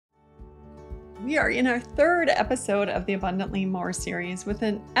We are in our third episode of the Abundantly More series with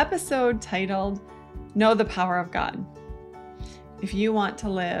an episode titled, Know the Power of God. If you want to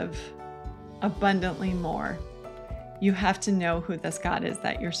live abundantly more, you have to know who this God is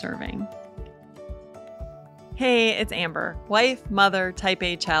that you're serving. Hey, it's Amber, wife, mother, type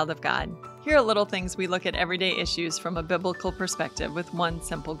A child of God. Here are little things we look at everyday issues from a biblical perspective with one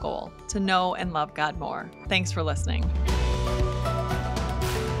simple goal, to know and love God more. Thanks for listening.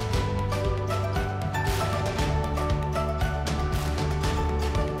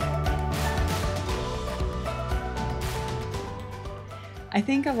 I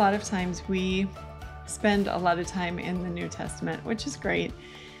think a lot of times we spend a lot of time in the New Testament, which is great.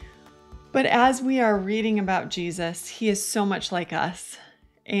 But as we are reading about Jesus, he is so much like us.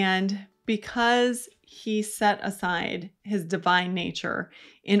 And because he set aside his divine nature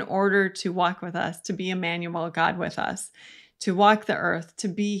in order to walk with us, to be Emmanuel, God with us, to walk the earth, to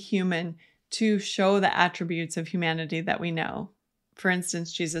be human, to show the attributes of humanity that we know. For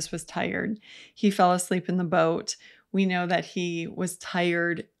instance, Jesus was tired. He fell asleep in the boat. We know that he was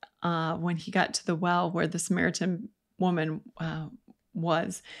tired when he got to the well where the Samaritan woman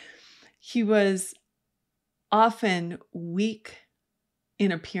was. He was often weak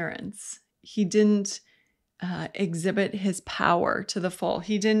in appearance. He didn't exhibit his power to the full.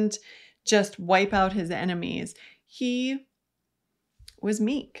 He didn't just wipe out his enemies. He was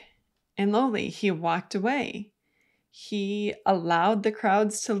meek and lowly. He walked away. He allowed the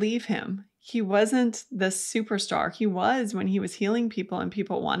crowds to leave him. He wasn't the superstar. He was when he was healing people and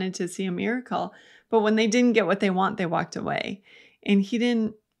people wanted to see a miracle. But when they didn't get what they want, they walked away. And he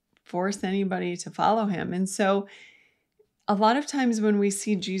didn't force anybody to follow him. And so a lot of times when we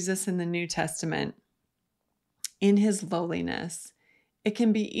see Jesus in the New Testament, in his lowliness, it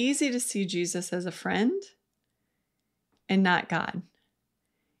can be easy to see Jesus as a friend and not God.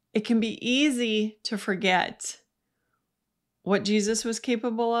 It can be easy to forget what Jesus was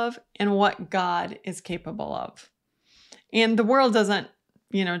capable of and what God is capable of. And the world doesn't,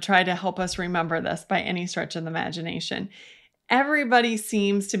 try to help us remember this by any stretch of the imagination. Everybody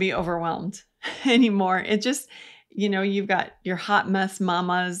seems to be overwhelmed anymore. It just, you've got your hot mess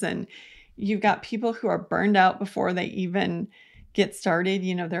mamas and you've got people who are burned out before they even get started.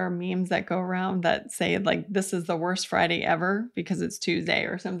 There are memes that go around that say like, this is the worst Friday ever because it's Tuesday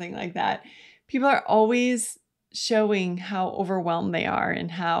or something like that. People are always showing how overwhelmed they are and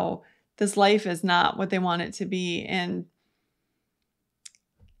how this life is not what they want it to be. And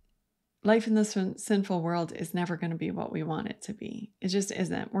life in this sinful world is never going to be what we want it to be. It just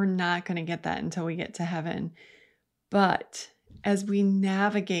isn't. We're not going to get that until we get to heaven. But as we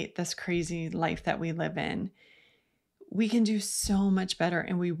navigate this crazy life that we live in, we can do so much better,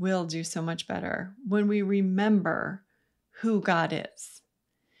 and we will do so much better when we remember who God is.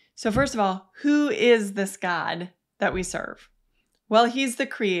 So first of all, who is this God that we serve? Well, he's the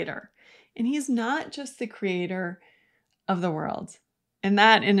creator, and he's not just the creator of the world. And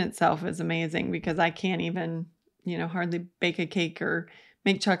that in itself is amazing because I can't even, hardly bake a cake or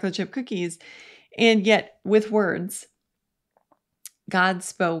make chocolate chip cookies. And yet with words, God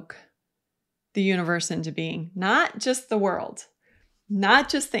spoke the universe into being, not just the world, not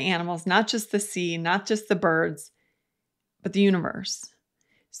just the animals, not just the sea, not just the birds, but the universe.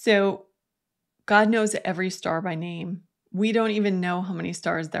 So God knows every star by name. We don't even know how many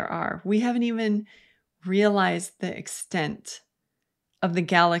stars there are. We haven't even realized the extent of the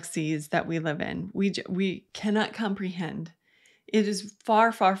galaxies that we live in. We cannot comprehend. It is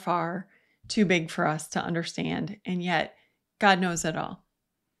far, far, far too big for us to understand. And yet God knows it all.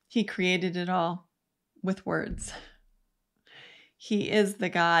 He created it all with words. He is the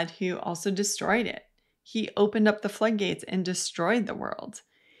God who also destroyed it. He opened up the floodgates and destroyed the world.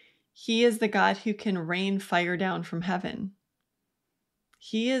 He is the God who can rain fire down from heaven.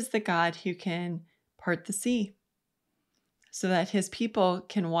 He is the God who can part the sea so that his people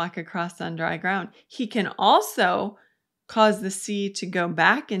can walk across on dry ground. He can also cause the sea to go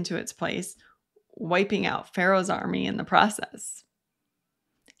back into its place, wiping out Pharaoh's army in the process.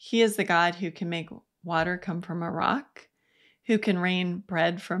 He is the God who can make water come from a rock, who can rain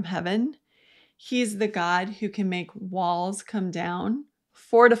bread from heaven. He's the God who can make walls come down,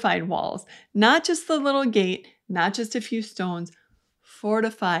 fortified walls, not just the little gate, not just a few stones,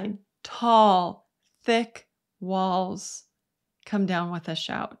 fortified, tall, thick walls come down with a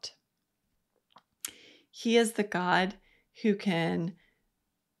shout. He is the God who can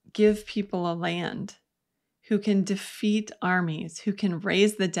give people a land, who can defeat armies, who can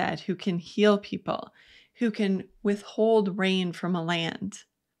raise the dead, who can heal people, who can withhold rain from a land.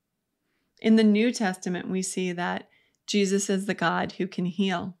 In the New Testament, we see that Jesus is the God who can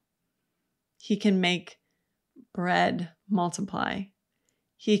heal. He can make bread multiply.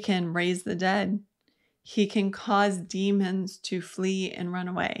 He can raise the dead. He can cause demons to flee and run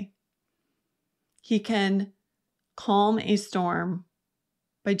away. He can calm a storm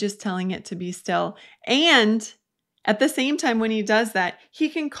by just telling it to be still. And at the same time, when he does that, he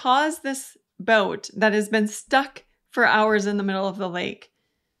can cause this boat that has been stuck for hours in the middle of the lake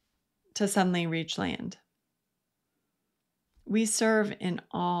to suddenly reach land. We serve an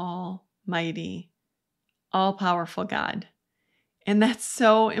almighty, all-powerful God. And that's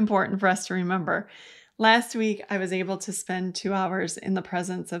so important for us to remember. Last week, I was able to spend 2 hours in the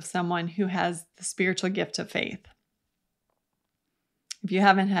presence of someone who has the spiritual gift of faith. If you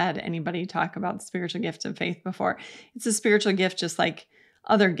haven't had anybody talk about the spiritual gift of faith before, it's a spiritual gift just like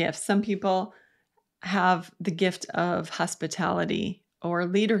other gifts. Some people have the gift of hospitality or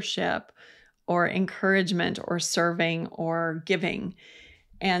leadership or encouragement or serving or giving.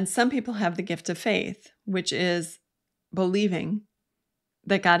 And some people have the gift of faith, which is believing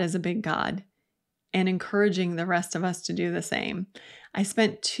that God is a big God and encouraging the rest of us to do the same. I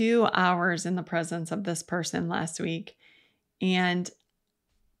spent 2 hours in the presence of this person last week, and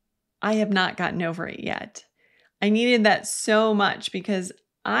I have not gotten over it yet. I needed that so much because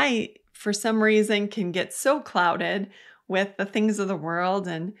I, for some reason, can get so clouded with the things of the world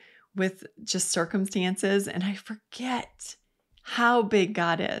and with just circumstances, and I forget how big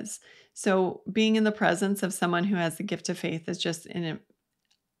God is. So being in the presence of someone who has the gift of faith is just an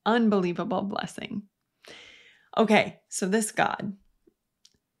unbelievable blessing. Okay, so this God,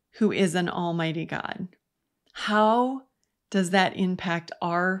 who is an almighty God, how does that impact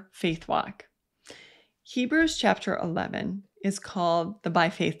our faith walk? Hebrews chapter 11 is called the by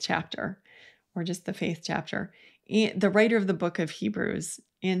faith chapter, or just the faith chapter. The writer of the book of Hebrews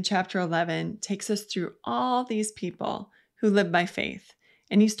in chapter 11 takes us through all these people who live by faith.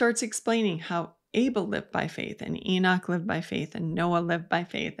 And he starts explaining how Abel lived by faith, and Enoch lived by faith, and Noah lived by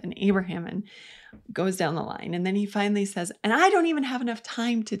faith, and Abraham, and goes down the line. And then he finally says, and I don't even have enough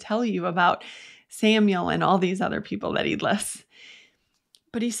time to tell you about Samuel and all these other people that he lists.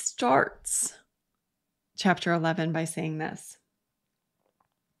 But he starts chapter 11 by saying this: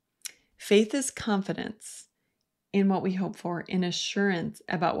 faith is confidence in what we hope for, and assurance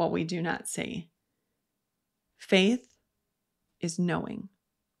about what we do not see. Faith is knowing.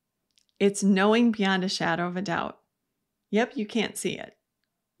 It's knowing beyond a shadow of a doubt. Yep, you can't see it.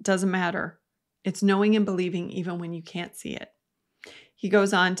 Doesn't matter. It's knowing and believing even when you can't see it. He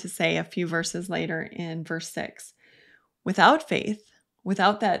goes on to say a few verses later in verse 6, without faith,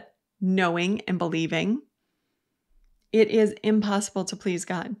 without that knowing and believing, it is impossible to please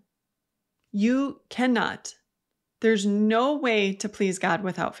God. You cannot. There's no way to please God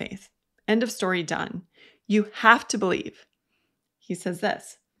without faith. End of story, done. You have to believe. He says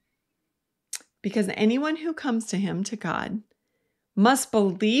this, because anyone who comes to him, to God, must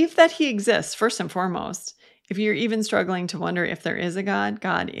believe that he exists, first and foremost. If you're even struggling to wonder if there is a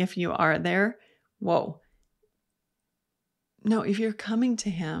God, if you are there, whoa. No, if you're coming to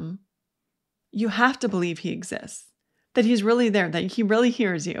him, you have to believe he exists, that he's really there, that he really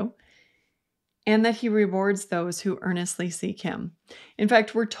hears you, and that he rewards those who earnestly seek him. In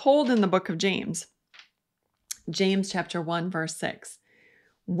fact, we're told in the book of James chapter 1, verse 6,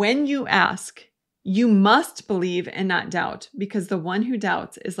 when you ask, you must believe and not doubt, because the one who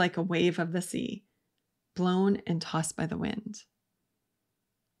doubts is like a wave of the sea, blown and tossed by the wind.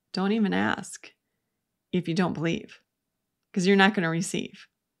 Don't even ask if you don't believe, because you're not going to receive.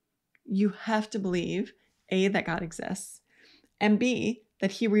 You have to believe, A, that God exists, and B,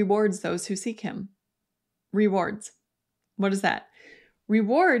 that he rewards those who seek him. Rewards. What is that?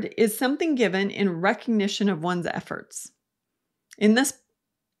 Reward is something given in recognition of one's efforts. In this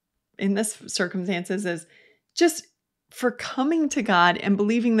circumstances is just for coming to God and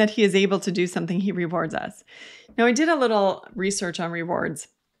believing that he is able to do something, he rewards us. Now, I did a little research on rewards.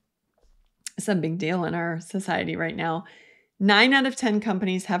 It's a big deal in our society right now. 9 out of 10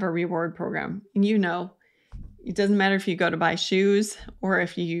 companies have a reward program. And you know, it doesn't matter if you go to buy shoes or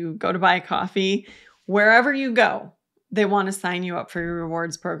if you go to buy coffee, wherever you go, they want to sign you up for your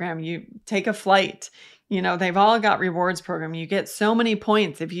rewards program. You take a flight, they've all got rewards program. You get so many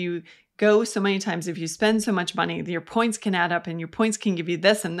points. If you go so many times, if you spend so much money, your points can add up and your points can give you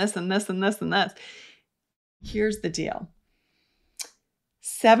this and this and this and this and this. Here's the deal.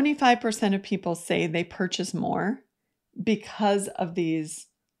 75% of people say they purchase more because of these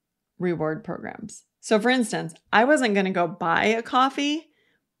reward programs. So for instance, I wasn't going to go buy a coffee,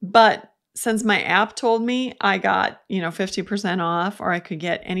 but since my app told me I got, 50% off, or I could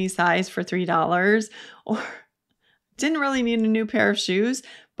get any size for $3, or didn't really need a new pair of shoes.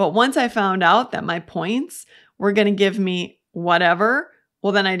 But once I found out that my points were going to give me whatever,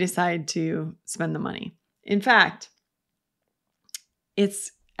 well, then I decided to spend the money. In fact,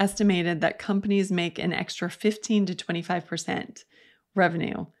 it's estimated that companies make an extra 15 to 25%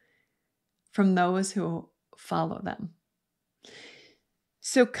 revenue from those who follow them.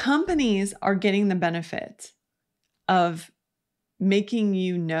 So companies are getting the benefit of making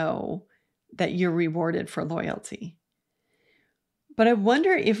you know that you're rewarded for loyalty. But I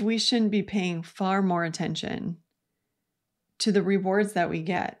wonder if we shouldn't be paying far more attention to the rewards that we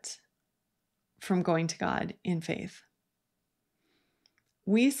get from going to God in faith.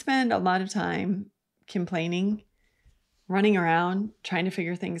 We spend a lot of time complaining, running around, trying to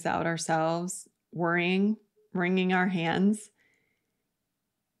figure things out ourselves, worrying, wringing our hands,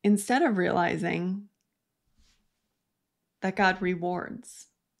 instead of realizing that God rewards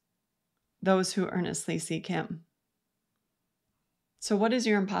those who earnestly seek Him. So what is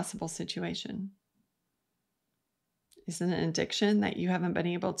your impossible situation? Is it an addiction that you haven't been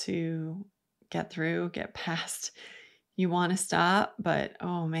able to get through, get past? You want to stop, but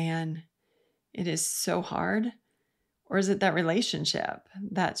oh man, it is so hard. Or is it that relationship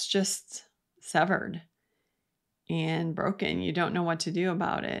that's just severed and broken? You don't know what to do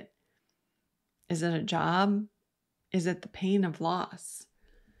about it. Is it a job? Is it the pain of loss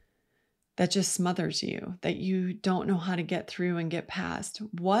that just smothers you, that you don't know how to get through and get past?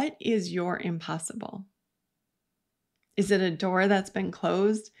 What is your impossible? Is it a door that's been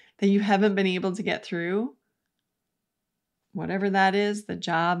closed that you haven't been able to get through? Whatever that is, the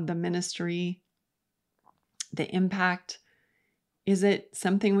job, the ministry, the impact. Is it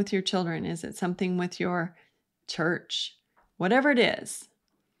something with your children? Is it something with your church? Whatever it is,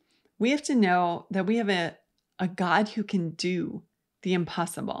 we have to know that we have a God who can do the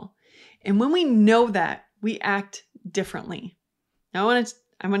impossible. And when we know that, we act differently. Now, I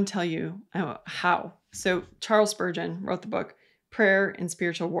want to tell you how. So Charles Spurgeon wrote the book, Prayer and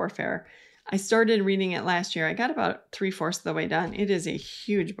Spiritual Warfare. I started reading it last year. I got about 3/4 of the way done. It is a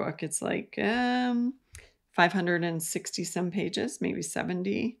huge book. It's like 560 some pages, maybe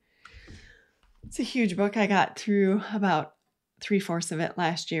 70. It's a huge book. I got through about 3/4 of it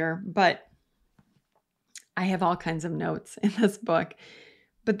last year, but I have all kinds of notes in this book.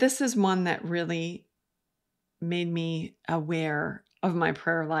 But this is one that really made me aware of my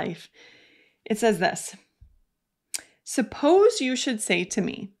prayer life. It says this: suppose you should say to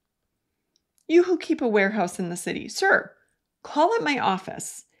me, you who keep a warehouse in the city, sir, call at my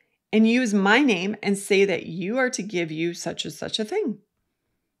office and use my name and say that you are to give you such and such a thing.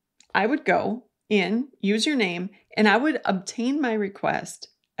 I would go in, use your name, and I would obtain my request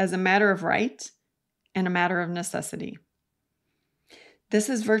as a matter of right and a matter of necessity. This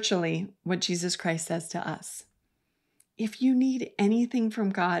is virtually what Jesus Christ says to us. If you need anything from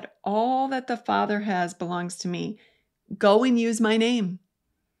God, all that the Father has belongs to me. Go and use my name.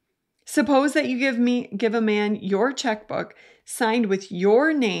 Suppose that you give a man your checkbook signed with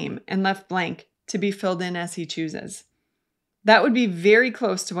your name and left blank to be filled in as he chooses. That would be very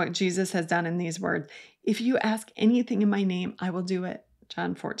close to what Jesus has done in these words. If you ask anything in my name, I will do it.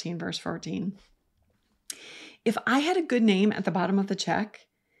 John 14, verse 14. If I had a good name at the bottom of the check,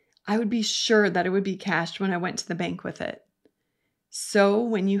 I would be sure that it would be cashed when I went to the bank with it. So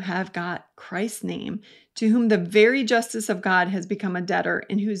when you have got Christ's name, to whom the very justice of God has become a debtor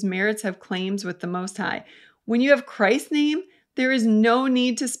and whose merits have claims with the Most High, when you have Christ's name, there is no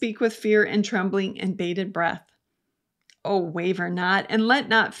need to speak with fear and trembling and bated breath. Oh, waver not, and let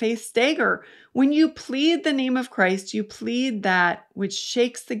not faith stagger. When you plead the name of Christ, you plead that which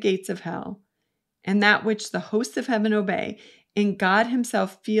shakes the gates of hell, and that which the hosts of heaven obey, and God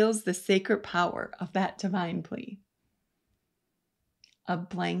Himself feels the sacred power of that divine plea. A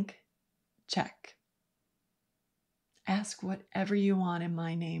blank check. Ask whatever you want in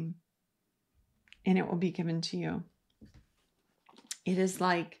my name, and it will be given to you. It is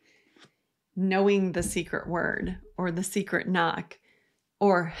like knowing the secret word or the secret knock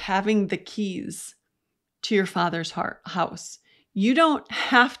or having the keys to your Father's house. You don't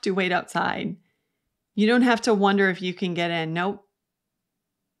have to wait outside. You don't have to wonder if you can get in. Nope.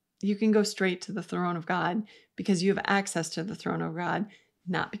 You can go straight to the throne of God because you have access to the throne of God,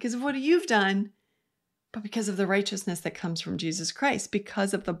 not because of what you've done, but because of the righteousness that comes from Jesus Christ.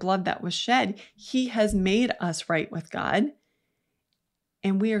 Because of the blood that was shed, He has made us right with God.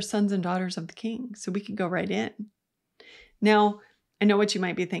 And we are sons and daughters of the King, so we can go right in. Now, I know what you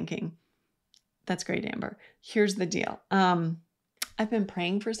might be thinking. That's great, Amber. Here's the deal. I've been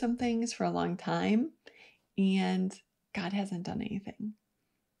praying for some things for a long time, and God hasn't done anything.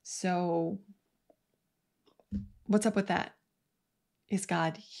 So What's up with that? Is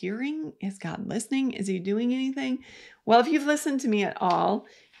God hearing? Is God listening? Is he doing anything? Well, if you've listened to me at all,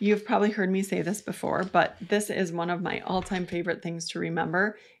 you've probably heard me say this before, but this is one of my all-time favorite things to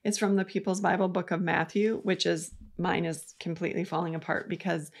remember. It's from the People's Bible book of Matthew, which is mine is completely falling apart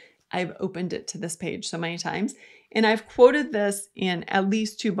because I've opened it to this page so many times. And I've quoted this in at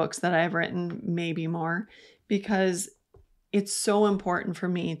least 2 books that I've written, maybe more, because it's so important for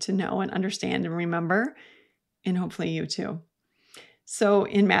me to know and understand and remember, and hopefully you too. So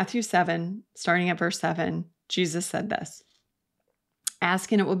in Matthew 7, starting at verse 7, Jesus said this,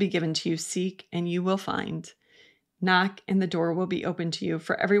 "Ask and it will be given to you, seek and you will find, knock and the door will be opened to you.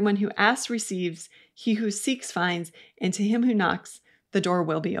 For everyone who asks receives, he who seeks finds, and to him who knocks, the door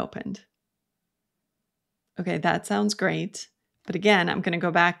will be opened." Okay, that sounds great. But again, I'm going to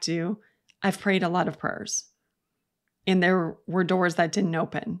go back to, I've prayed a lot of prayers and there were doors that didn't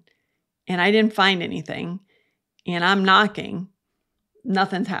open and I didn't find anything and I'm knocking.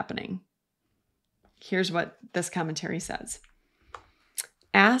 Nothing's happening. Here's what this commentary says.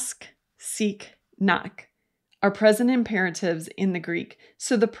 Ask, seek, knock are present imperatives in the Greek.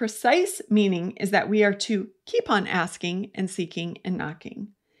 So the precise meaning is that we are to keep on asking and seeking and knocking.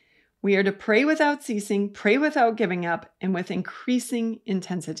 We are to pray without ceasing, pray without giving up, and with increasing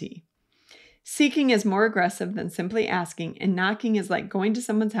intensity. Seeking is more aggressive than simply asking, and knocking is like going to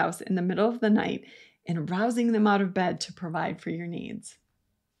someone's house in the middle of the night and rousing them out of bed to provide for your needs.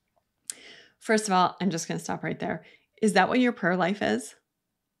 First of all, I'm just going to stop right there. Is that what your prayer life is?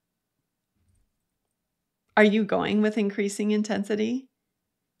 Are you going with increasing intensity?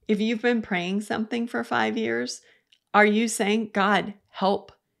 If you've been praying something for 5 years, are you saying, God,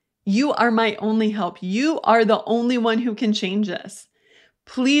 help? You are my only help. You are the only one who can change this.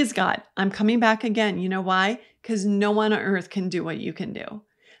 Please, God, I'm coming back again. You know why? Because no one on earth can do what you can do.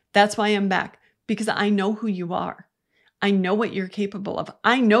 That's why I'm back, because I know who you are. I know what you're capable of.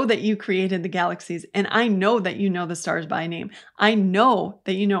 I know that you created the galaxies, and I know that you know the stars by name. I know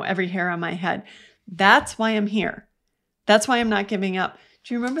that you know every hair on my head. That's why I'm here. That's why I'm not giving up.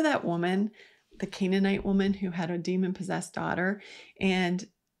 Do you remember that woman, the Canaanite woman who had a demon-possessed daughter, and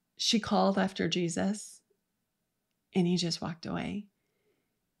she called after Jesus, and he just walked away?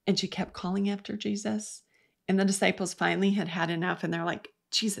 And she kept calling after Jesus. And the disciples finally had had enough. And they're like,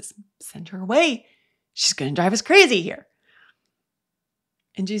 Jesus, send her away. She's going to drive us crazy here.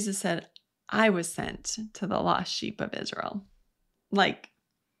 And Jesus said, I was sent to the lost sheep of Israel. Like,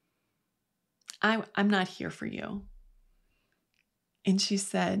 I'm not here for you. And she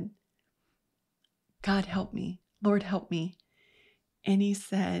said, God, help me. Lord, help me. And he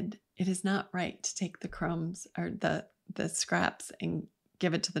said, it is not right to take the crumbs or the scraps and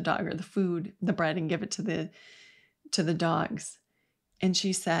give it to the dog, or the food, the bread, and give it to the dogs. And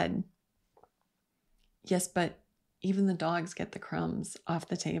she said, yes, but even the dogs get the crumbs off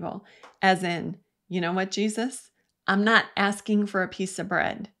the table. As in, you know what, Jesus? I'm not asking for a piece of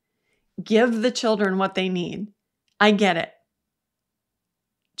bread. Give the children what they need. I get it.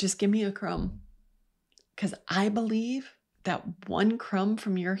 Just give me a crumb. Because I believe that one crumb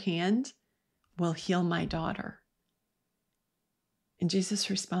from your hand will heal my daughter. And Jesus'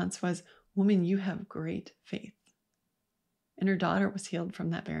 response was, woman, you have great faith. And her daughter was healed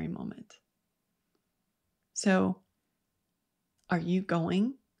from that very moment. So, are you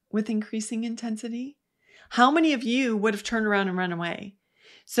going with increasing intensity? How many of you would have turned around and run away?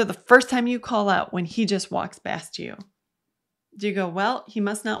 So the first time you call out when he just walks past you, do you go, well, he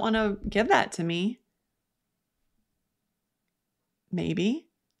must not want to give that to me? Maybe.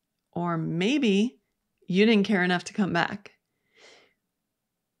 Or maybe you didn't care enough to come back.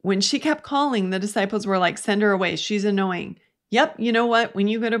 When she kept calling, the disciples were like, send her away. She's annoying. Yep. You know what? When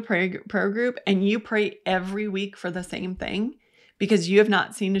you go to prayer group and you pray every week for the same thing because you have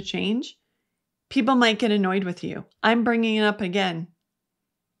not seen a change, people might get annoyed with you. I'm bringing it up again.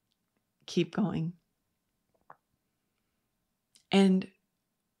 Keep going. And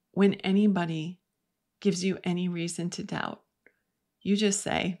when anybody gives you any reason to doubt, you just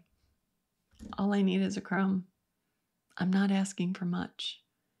say, all I need is a crumb. I'm not asking for much.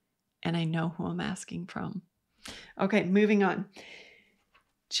 And I know who I'm asking from. Okay, moving on.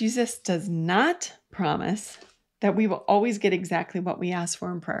 Jesus does not promise that we will always get exactly what we ask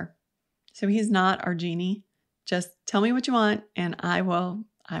for in prayer. So he's not our genie. Just tell me what you want and I will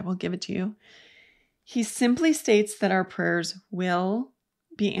give it to you. He simply states that our prayers will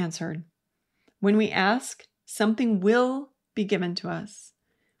be answered. When we ask, something will be given to us.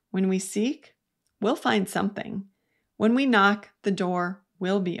 When we seek, we'll find something. When we knock, the door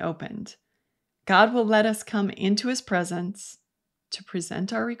will be opened. God will let us come into his presence to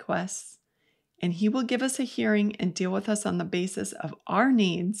present our requests, and he will give us a hearing and deal with us on the basis of our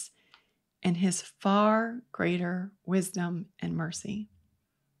needs and his far greater wisdom and mercy.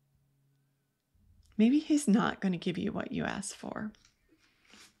 Maybe he's not going to give you what you ask for.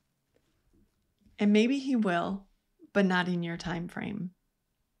 And maybe he will, but not in your time frame.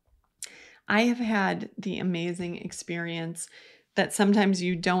 I have had the amazing experience that sometimes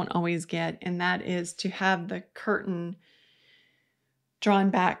you don't always get, and that is to have the curtain drawn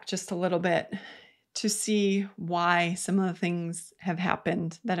back just a little bit to see why some of the things have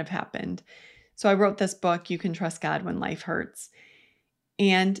happened that have happened. So I wrote this book, You Can Trust God When Life Hurts.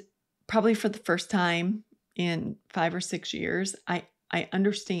 And probably for the first time in 5 or 6 years, I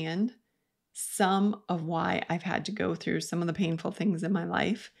understand some of why I've had to go through some of the painful things in my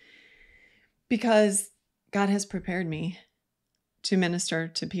life, because God has prepared me to minister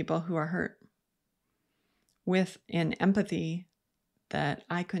to people who are hurt with an empathy that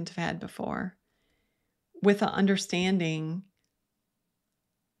I couldn't have had before, with an understanding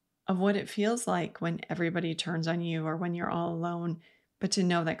of what it feels like when everybody turns on you or when you're all alone, but to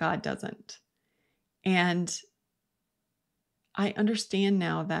know that God doesn't. And I understand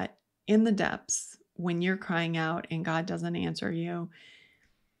now that in the depths, when you're crying out and God doesn't answer you,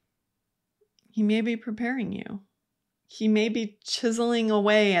 he may be preparing you. He may be chiseling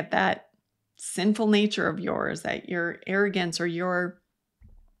away at that sinful nature of yours, at your arrogance or your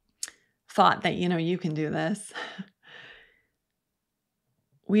thought that, you can do this.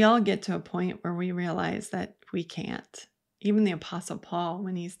 We all get to a point where we realize that we can't. Even the Apostle Paul,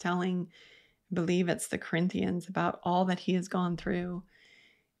 when he's telling, I believe it's the Corinthians, about all that he has gone through,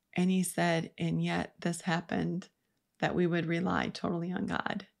 and he said, and yet this happened, that we would rely totally on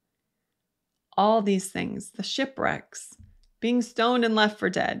God. All these things, the shipwrecks, being stoned and left for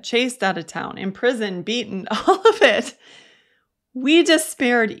dead, chased out of town, imprisoned, beaten, all of it. We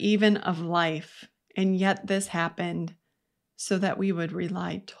despaired even of life, and yet this happened so that we would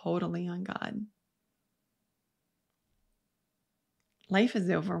rely totally on God. Life is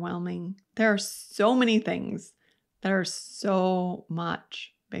overwhelming. There are so many things that are so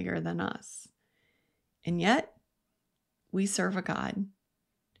much bigger than us. And yet, we serve a God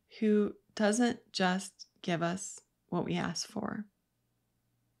who doesn't just give us what we ask for,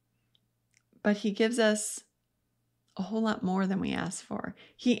 but he gives us a whole lot more than we ask for.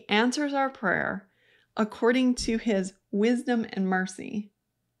 He answers our prayer according to his wisdom and mercy,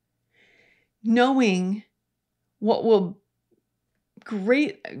 knowing what will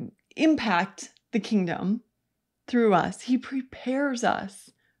great impact the kingdom through us. He prepares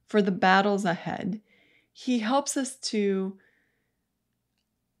us for the battles ahead. He helps us to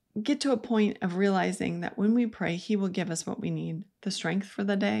get to a point of realizing that when we pray, he will give us what we need, the strength for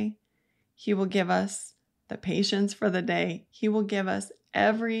the day. He will give us the patience for the day. He will give us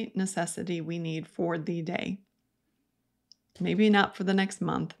every necessity we need for the day. Maybe not for the next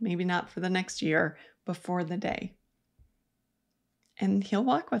month, maybe not for the next year, but for the day. And he'll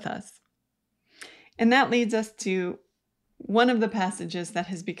walk with us. And that leads us to one of the passages that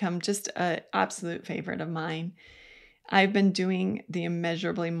has become just an absolute favorite of mine. I've been doing the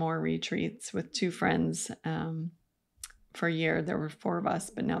Immeasurably More retreats with 2 friends for a year. There were 4 of us,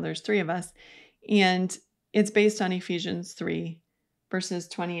 but now there's 3 of us. And it's based on Ephesians 3, verses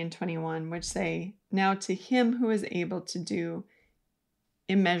 20 and 21, which say, "Now to him who is able to do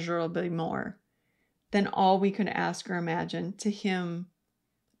immeasurably more than all we could ask or imagine, to him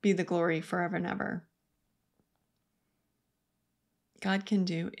be the glory forever and ever." God can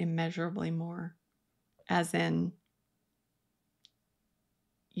do immeasurably more, as in,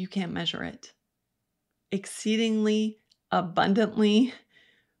 you can't measure it. Exceedingly, abundantly,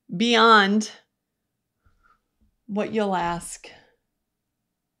 beyond what you'll ask.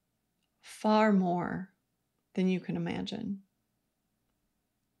 Far more than you can imagine.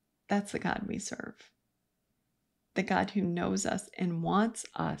 That's the God we serve. The God who knows us and wants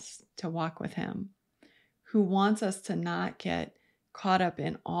us to walk with him. Who wants us to not get caught up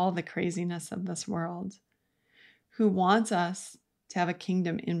in all the craziness of this world. Who wants us to have a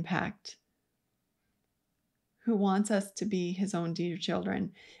kingdom impact, who wants us to be his own dear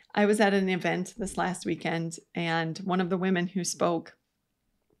children. I was at an event this last weekend, and one of the women who spoke,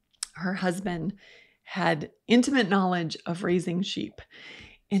 her husband had intimate knowledge of raising sheep.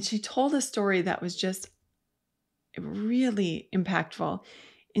 And she told a story that was just really impactful.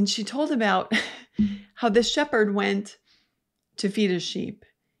 And she told about how this shepherd went to feed his sheep.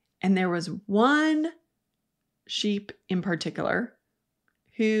 And there was one sheep in particular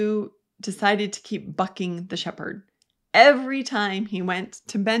who decided to keep bucking the shepherd. Every time he went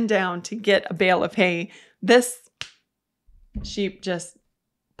to bend down to get a bale of hay, this sheep just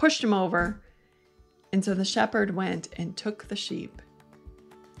pushed him over And so the shepherd went and took the sheep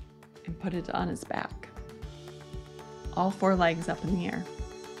and put it on his back, all 4 legs up in the air,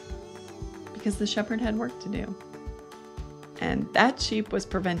 because the shepherd had work to do. And that sheep was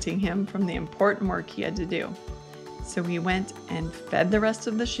preventing him from the important work he had to do. So he went and fed the rest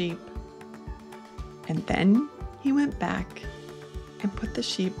of the sheep, and then he went back and put the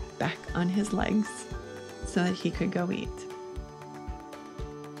sheep back on his legs so that he could go eat.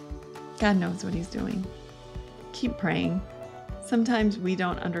 God knows what he's doing. Keep praying. Sometimes we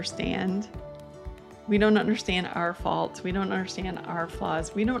don't understand. We don't understand our faults. We don't understand our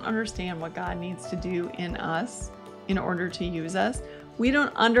flaws. We don't understand what God needs to do in us in order to use us. We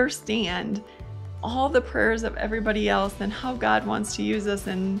don't understand all the prayers of everybody else and how God wants to use us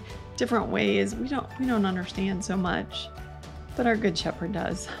in different ways. We don't understand so much, but our good shepherd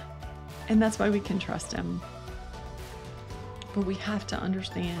does. And that's why we can trust him. But we have to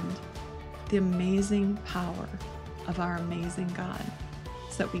understand the amazing power of our amazing God,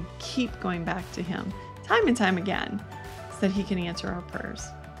 so that we keep going back to him time and time again, so that he can answer our prayers.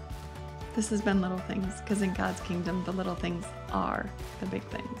 This has been Little Things, because in God's kingdom, the little things are the big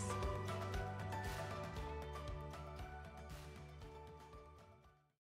things.